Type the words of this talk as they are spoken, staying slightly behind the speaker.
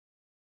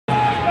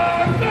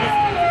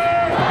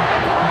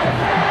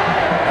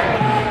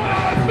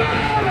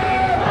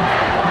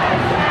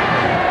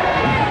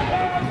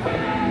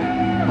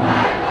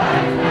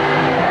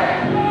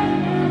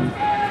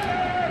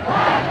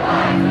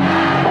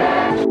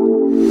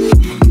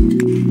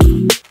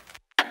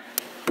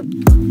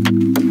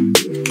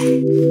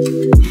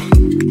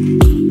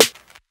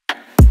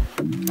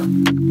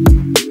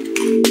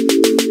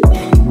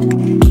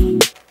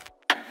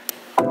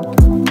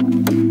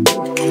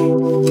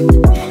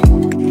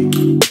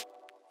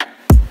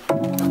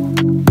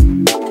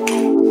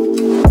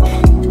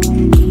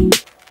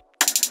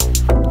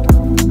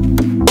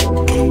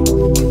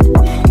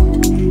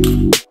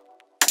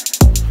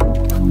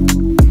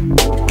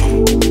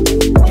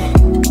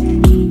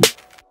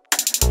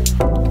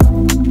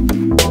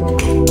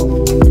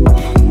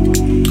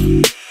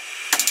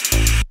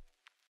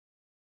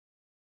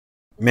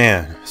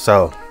Man,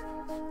 so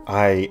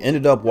I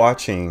ended up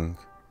watching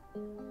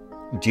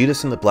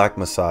Judas and the Black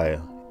Messiah,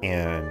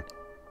 and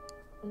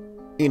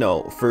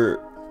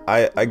for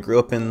I grew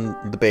up in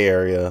the Bay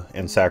Area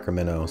in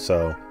Sacramento,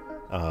 so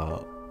uh,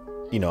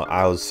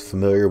 I was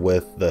familiar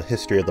with the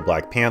history of the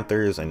Black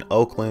Panthers in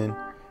Oakland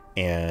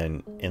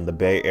and in the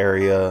Bay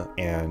Area,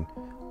 and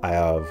I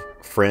have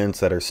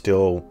friends that are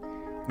still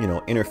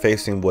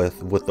interfacing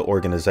with the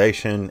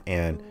organization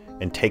and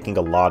taking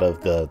a lot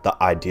of the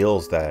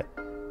ideals that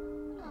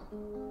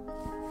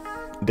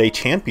they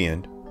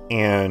championed,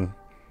 and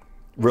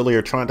really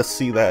are trying to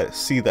see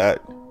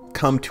that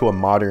come to a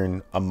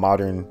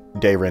modern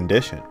day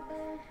rendition.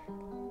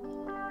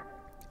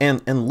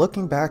 And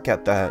looking back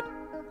at that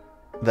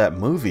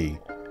movie,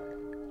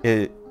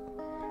 it's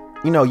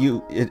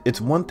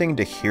one thing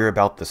to hear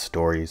about the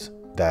stories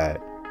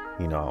that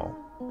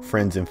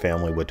friends and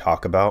family would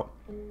talk about,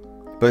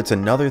 but it's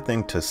another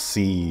thing to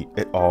see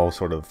it all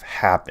sort of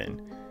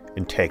happen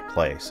and take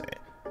place,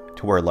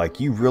 to where like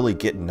you really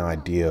get an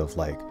idea of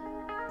like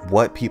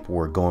what people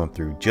were going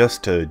through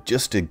just to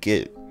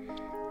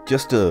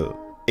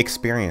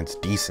experience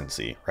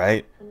decency,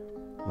 right?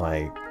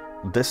 Like,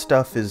 this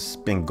stuff has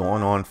been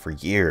going on for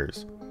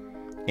years,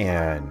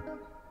 and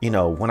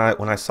when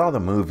I saw the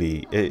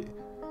movie, it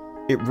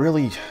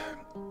really,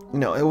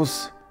 it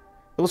was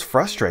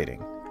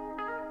frustrating.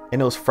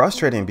 And it was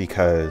frustrating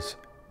because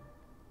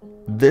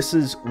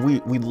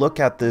we look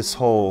at this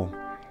whole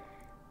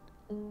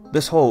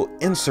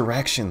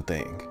insurrection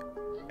thing,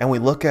 and we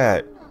look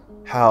at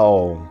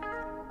how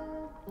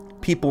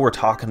people were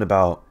talking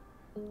about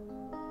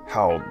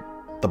how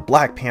the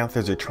Black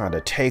Panthers are trying to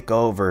take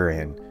over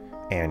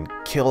and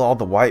kill all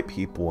the white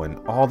people and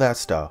all that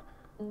stuff,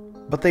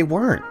 but they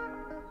weren't.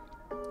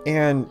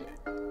 And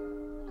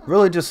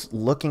really just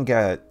looking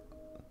at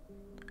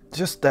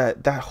just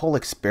that whole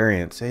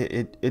experience,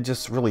 it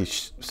just really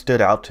stood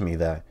out to me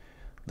that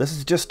this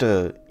is just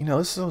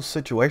this whole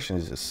situation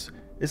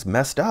it's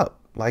messed up.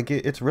 Like,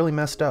 it's really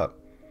messed up.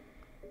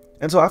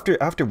 And so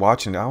after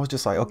watching it, I was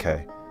just like,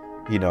 okay,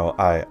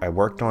 I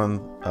worked on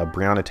a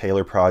Breonna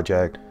Taylor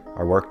project.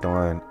 I worked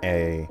on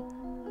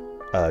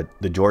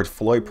the George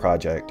Floyd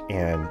project,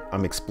 and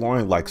I'm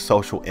exploring like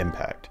social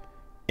impact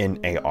in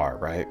AR,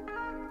 right?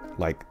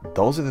 Like,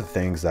 those are the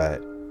things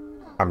that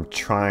I'm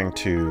trying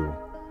to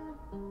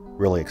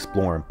really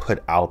explore and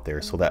put out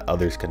there so that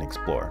others can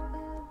explore.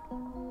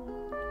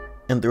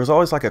 And there was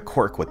always like a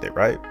quirk with it,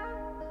 right?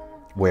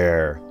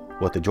 Where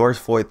with the George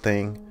Floyd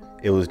thing,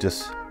 it was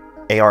just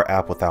AR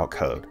app without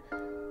code,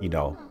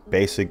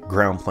 basic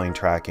ground plane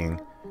tracking,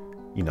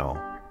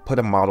 put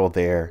a model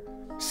there,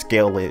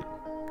 scale it,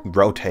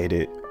 rotate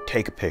it,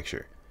 take a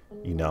picture,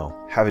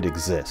 have it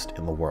exist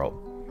in the world.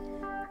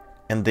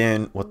 And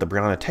then with the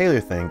Breonna Taylor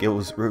thing, it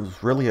was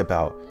really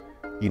about,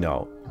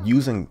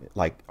 using,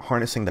 like,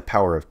 harnessing the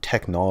power of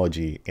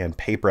technology and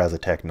paper as a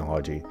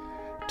technology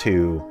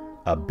to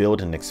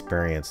build an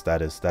experience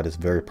that is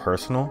very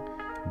personal,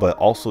 but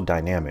also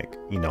dynamic.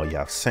 You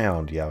have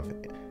sound, you have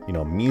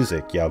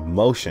music, you have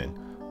motion,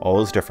 all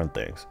those different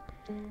things.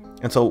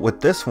 And so with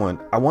this one,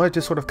 I wanted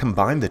to sort of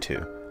combine the two,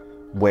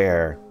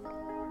 where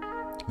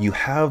you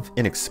have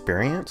an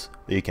experience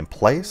that you can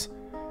place,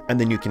 and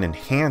then you can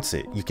enhance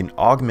it. You can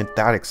augment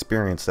that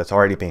experience that's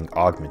already being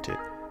augmented,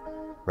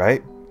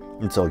 right?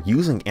 And so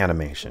using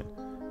animation,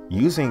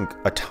 using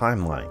a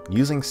timeline,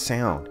 using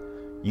sound,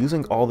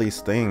 using all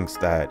these things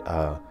that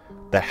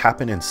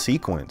happen in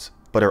sequence,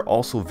 but are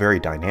also very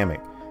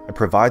dynamic. It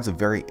provides a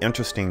very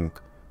interesting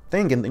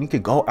thing, and then you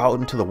could go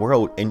out into the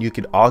world and you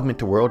could augment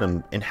the world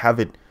and have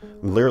it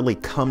literally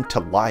come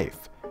to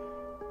life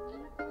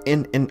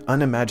in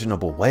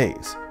unimaginable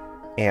ways.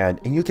 And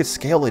you could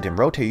scale it and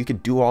rotate. You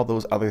could do all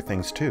those other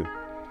things too.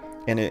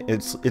 And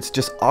it's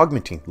just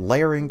augmenting,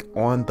 layering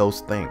on those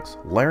things.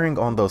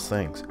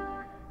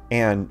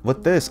 And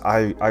with this,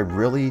 I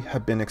really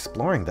have been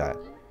exploring that.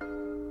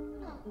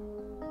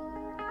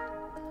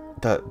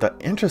 The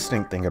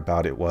interesting thing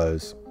about it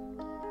was,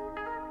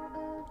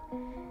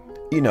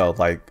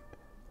 like,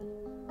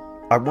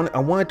 I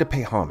wanted to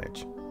pay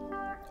homage,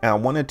 and I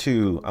wanted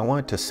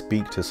to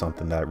speak to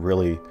something that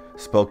really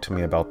spoke to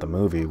me about the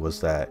movie, was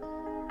that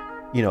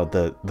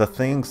the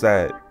things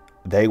that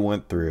they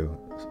went through,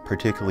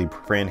 particularly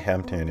Fran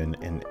Hampton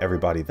and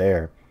everybody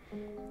there,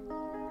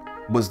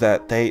 was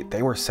that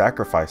they were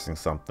sacrificing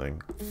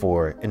something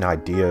for an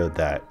idea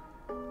that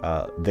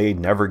they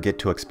never get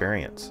to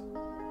experience.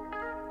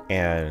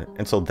 And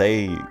so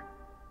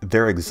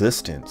their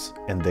existence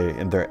and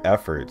their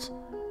efforts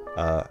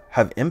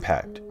have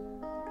impact,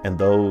 and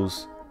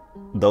those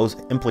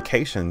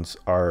implications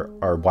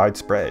are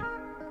widespread.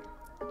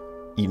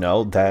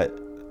 That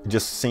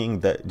just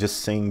seeing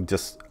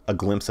a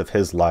glimpse of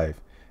his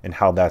life and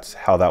how that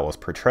was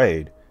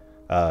portrayed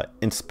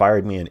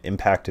inspired me and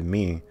impacted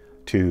me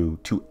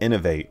to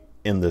innovate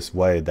in this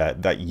way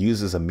that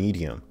uses a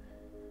medium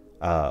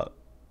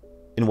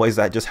in ways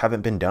that just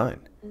haven't been done.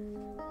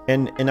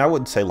 And I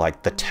would say,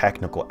 like, the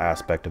technical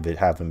aspect of it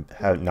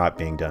not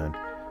being done,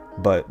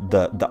 but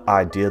the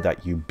idea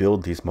that you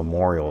build these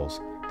memorials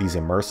these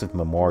immersive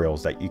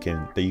memorials that you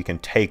can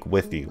take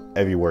with you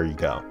everywhere you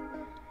go.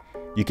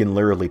 You can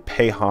literally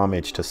pay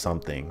homage to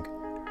something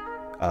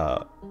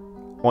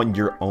on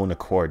your own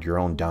accord, your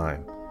own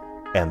dime,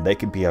 and they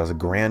could be as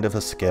grand of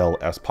a scale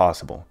as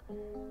possible,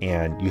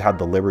 and you have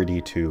the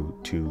liberty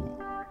to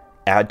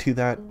add to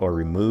that or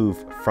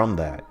remove from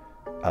that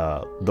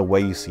the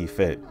way you see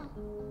fit,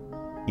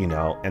 you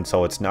know. And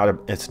so it's not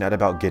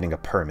about getting a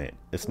permit.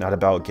 It's not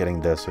about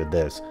getting this or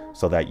this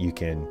so that you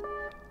can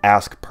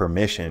ask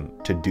permission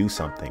to do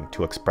something,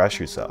 to express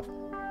yourself.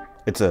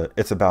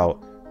 It's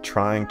about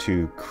trying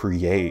to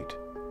create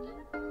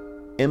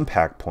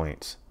impact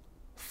points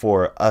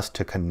for us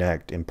to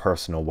connect in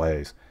personal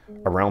ways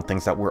around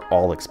things that we're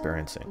all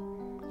experiencing.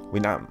 We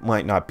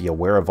might not be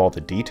aware of all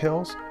the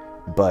details,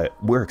 but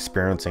we're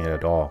experiencing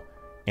it all,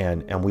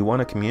 and we want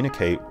to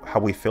communicate how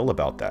we feel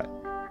about that.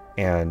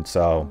 And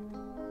so,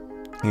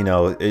 you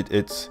know,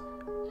 it's,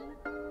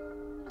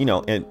 you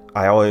know,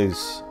 I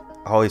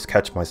always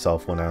catch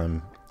myself when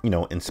I'm, you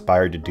know,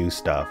 inspired to do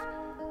stuff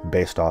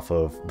based off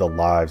of the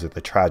lives or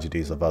the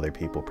tragedies of other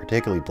people,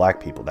 particularly Black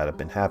people, that have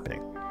been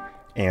happening.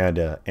 And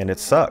it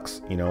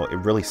sucks, you know, it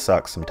really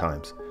sucks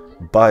sometimes.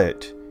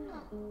 But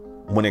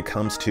when it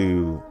comes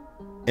to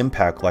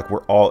impact, like,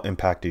 we're all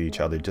impacted each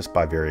other just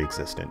by very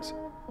existence.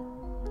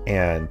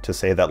 And to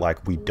say that,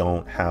 like, we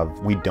don't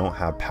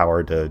have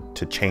power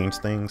to change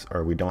things,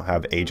 or we don't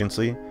have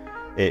agency,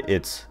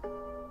 it's,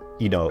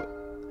 you know,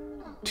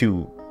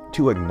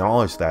 to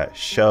acknowledge that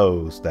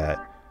shows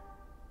that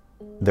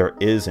there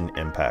is an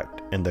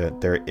impact and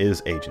that there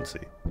is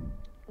agency.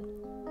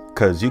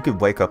 Because you could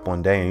wake up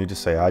one day and you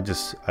just say, I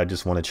just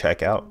want to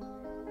check out,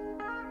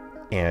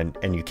 and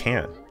you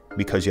can,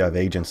 because you have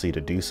agency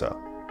to do so.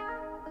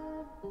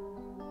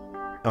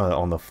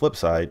 On the flip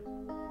side,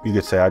 you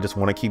could say, I just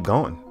want to keep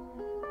going,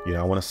 you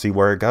know, I want to see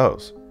where it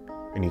goes,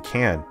 and you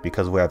can,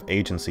 because we have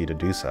agency to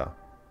do so.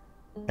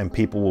 And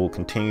people will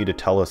continue to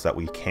tell us that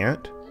we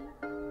can't,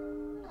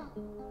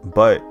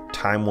 but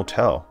time will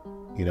tell,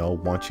 you know,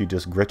 once you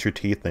just grit your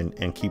teeth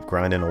and keep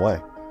grinding away.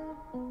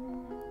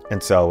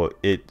 And so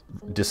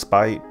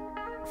despite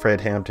Fred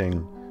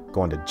Hampton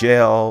going to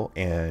jail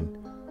and,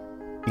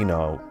 you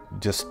know,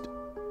 just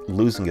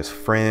losing his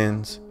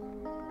friends,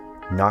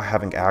 not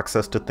having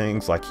access to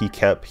things, like, he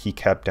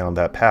kept down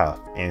that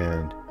path.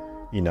 And,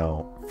 you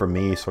know, for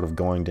me, sort of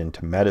going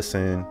into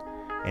medicine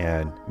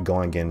and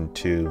going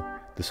into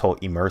this whole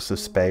immersive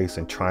space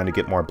and trying to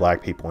get more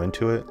Black people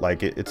into it,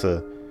 like, it's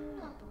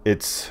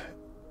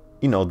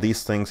you know,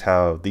 these things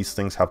have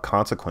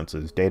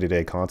consequences,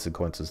 day-to-day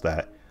consequences,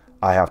 that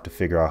I have to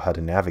figure out how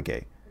to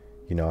navigate.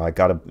 You know, I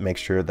got to make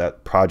sure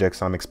that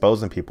projects I'm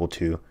exposing people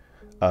to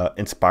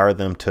inspire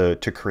them to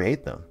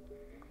create them.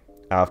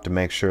 I have to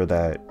make sure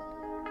that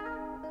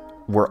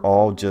we're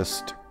all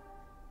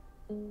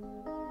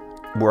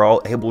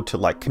able to,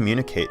 like,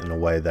 communicate in a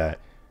way that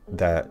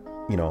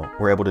you know,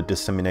 we're able to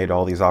disseminate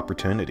all these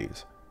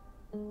opportunities,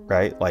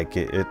 right? Like,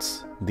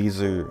 it's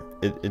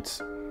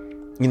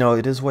you know,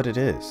 it is what it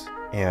is.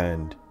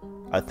 And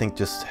I think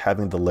just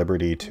having the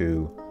liberty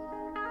to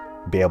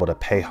be able to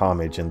pay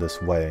homage in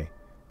this way,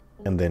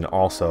 and then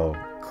also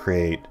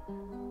create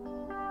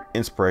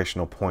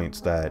inspirational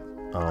points that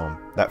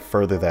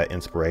further that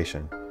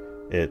inspiration,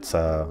 it's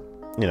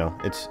you know,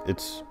 it's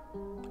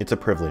a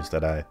privilege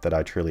that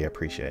I truly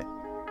appreciate.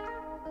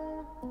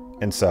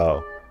 And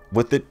so,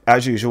 with it,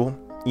 as usual,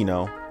 you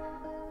know,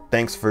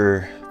 thanks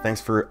for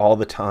all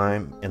the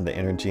time and the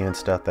energy and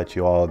stuff that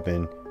you all have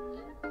been,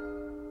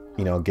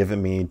 you know,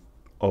 giving me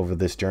over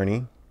this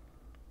journey.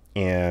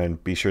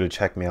 And be sure to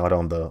check me out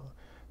on the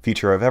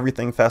Future of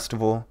Everything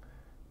Festival.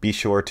 Be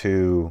sure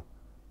to,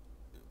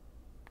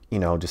 you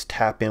know, just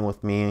tap in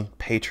with me.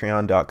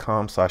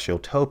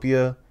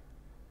 Patreon.com/Iltopia.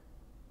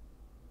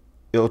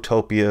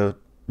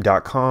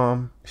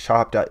 Iltopia.com.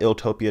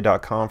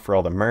 Shop.iltopia.com for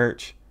all the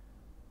merch.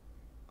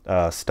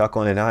 Stuck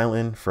on an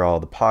Island for all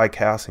the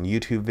podcasts and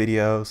YouTube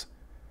videos.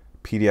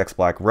 PDX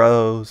Black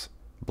Rose.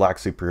 Black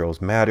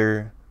Superheroes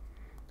Matter.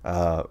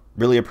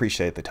 Really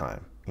appreciate the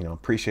time. You know,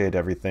 appreciate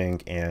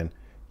everything. And,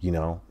 you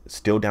know,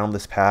 still down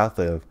this path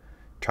of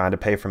trying to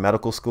pay for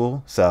medical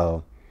school.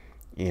 So,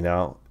 you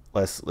know,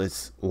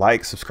 let's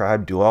like,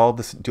 subscribe, do all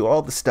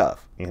the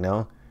stuff, you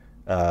know,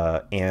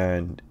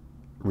 and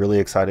really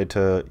excited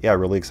to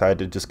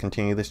just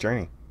continue this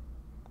journey.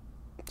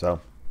 So,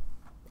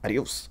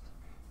 adios.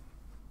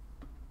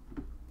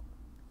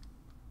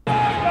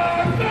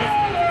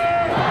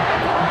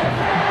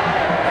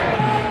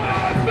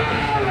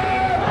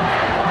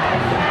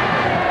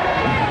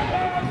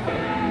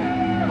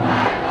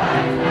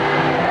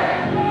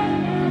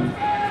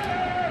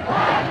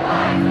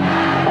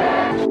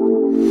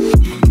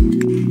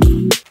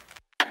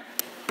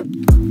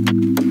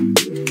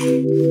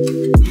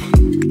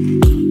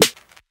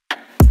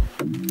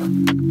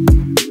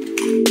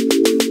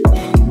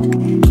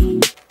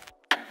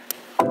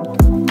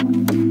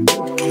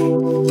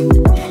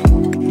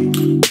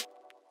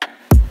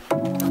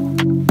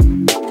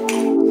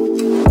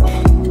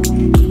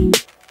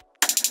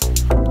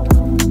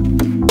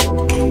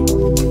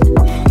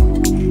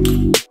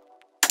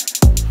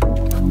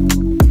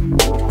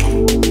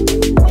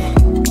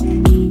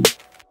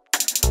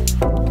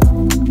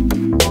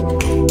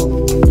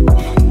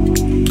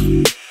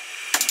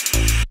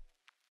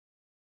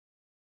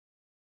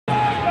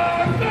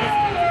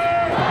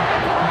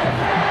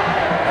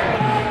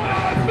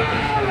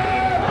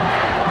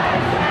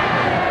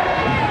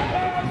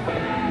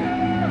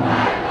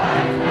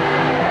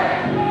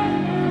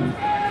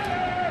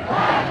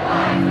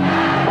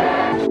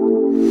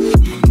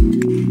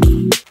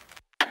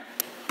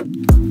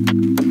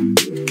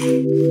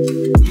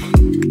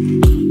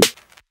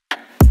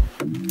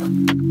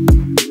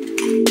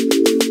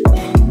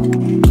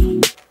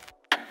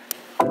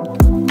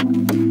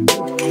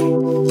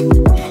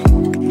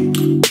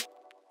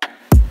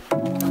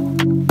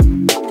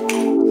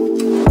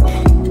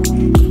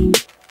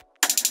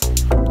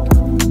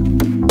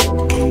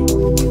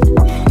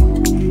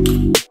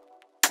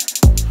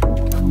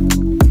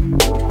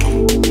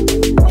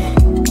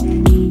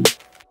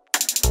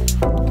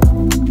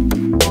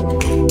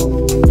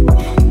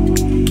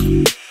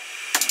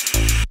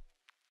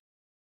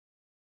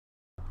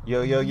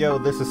 Yo,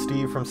 this is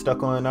Steve from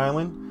Stuck on an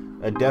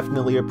Island. I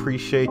definitely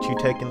appreciate you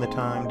taking the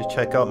time to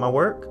check out my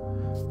work.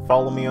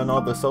 Follow me on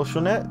all the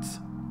social nets.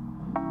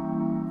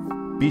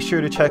 Be sure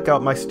to check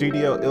out my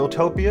studio,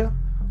 Iltopia,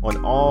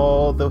 on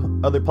all the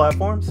other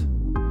platforms.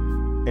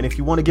 And if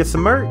you want to get some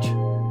merch,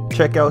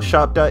 check out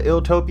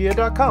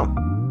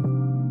shop.iltopia.com.